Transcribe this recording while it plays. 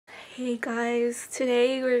Hey guys,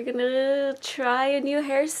 today we're gonna try a new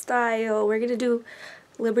hairstyle. We're gonna do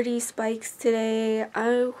Liberty spikes today.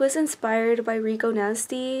 I was inspired by Rico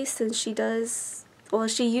Nasty since she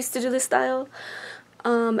used to do this style.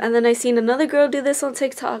 And then I seen another girl do this on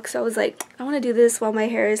TikTok, so I was like, I want to do this while my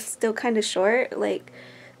hair is still kind of short, like,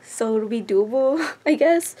 so it'll be doable, I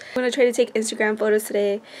guess. I'm gonna try to take Instagram photos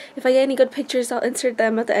today. If I get any good pictures, I'll insert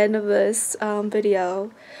them at the end of this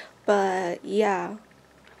video. But yeah,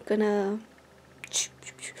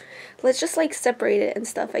 let's just like separate it and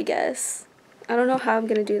stuff, I guess. I don't know how I'm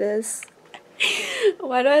gonna do this.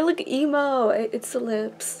 Why do I look emo? It's the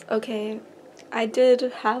lips. Okay, I did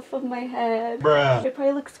half of my head. Bruh. It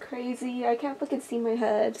probably looks crazy. I can't fucking see my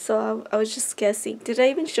head, so I was just guessing. Did I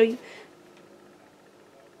even show you?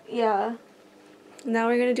 Yeah. Now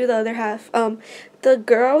we're gonna do the other half. The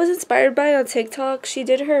girl I was inspired by on TikTok, she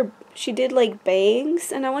did like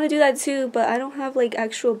bangs, and I want to do that too, but I don't have like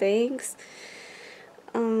actual bangs.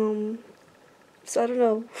 So I don't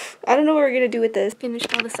know. I don't know what we're gonna do with this. Finish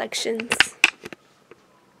all the sections.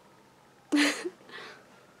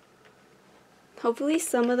 Hopefully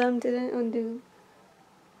some of them didn't undo.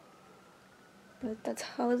 But that's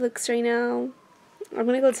how it looks right now. I'm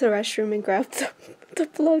gonna go to the restroom and grab the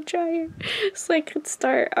blow dryer so I can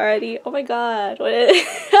start already. Oh my god, what is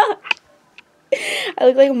I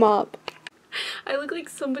look like a mop. I look like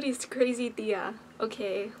somebody's crazy Thea.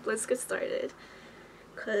 Okay, let's get started,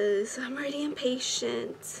 cause I'm already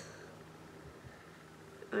impatient.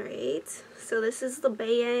 Alright, so this is the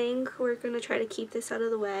bang. We're gonna try to keep this out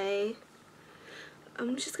of the way.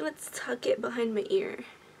 I'm just gonna tuck it behind my ear.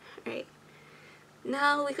 Alright.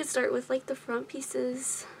 Now we could start with like the front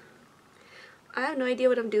pieces. I have no idea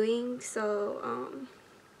what I'm doing, so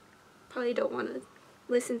probably don't want to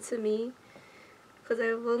listen to me because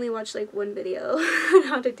I've only watched like one video on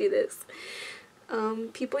how to do this.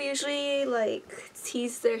 People usually like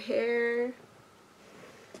tease their hair.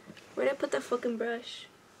 Where'd I put that fucking brush?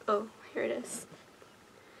 Oh, here it is.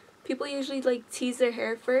 People usually like tease their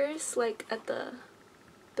hair first, like at the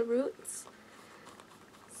roots.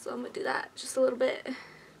 So I'm gonna do that just a little bit,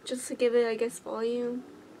 just to give it, I guess, volume.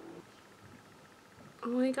 Oh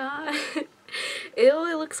my god. Ew,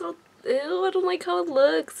 it looks so, ew, I don't like how it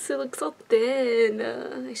looks. It looks so thin.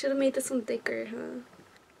 I should have made this one thicker, huh?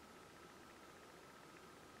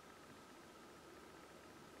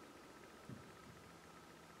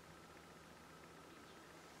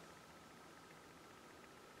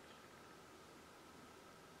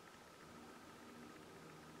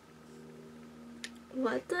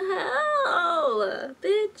 What the hell,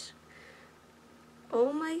 bitch?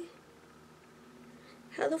 Oh my,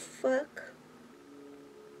 how the fuck?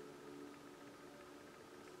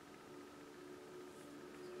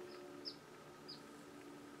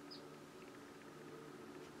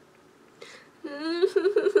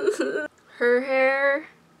 Her hair,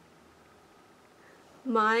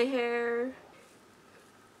 my hair.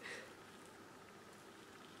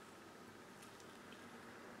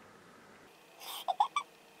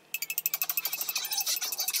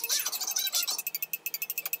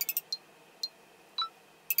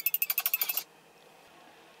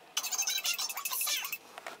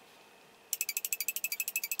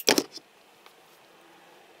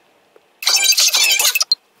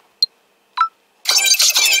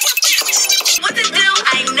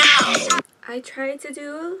 I tried to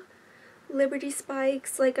do Liberty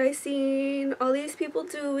spikes like I seen all these people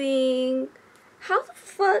doing. How the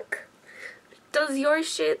fuck does your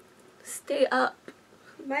shit stay up?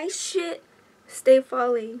 My shit stay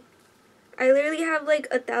falling. I literally have like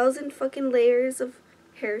 1,000 fucking layers of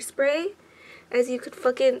hairspray, as you could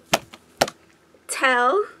fucking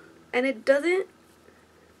tell, and it doesn't,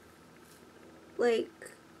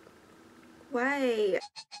 like, why?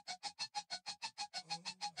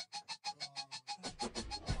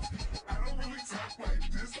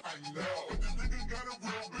 Like this, I know. This nigga got a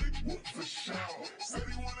real big whoop for show. Said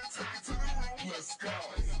he wanna take it to the room. Let's go.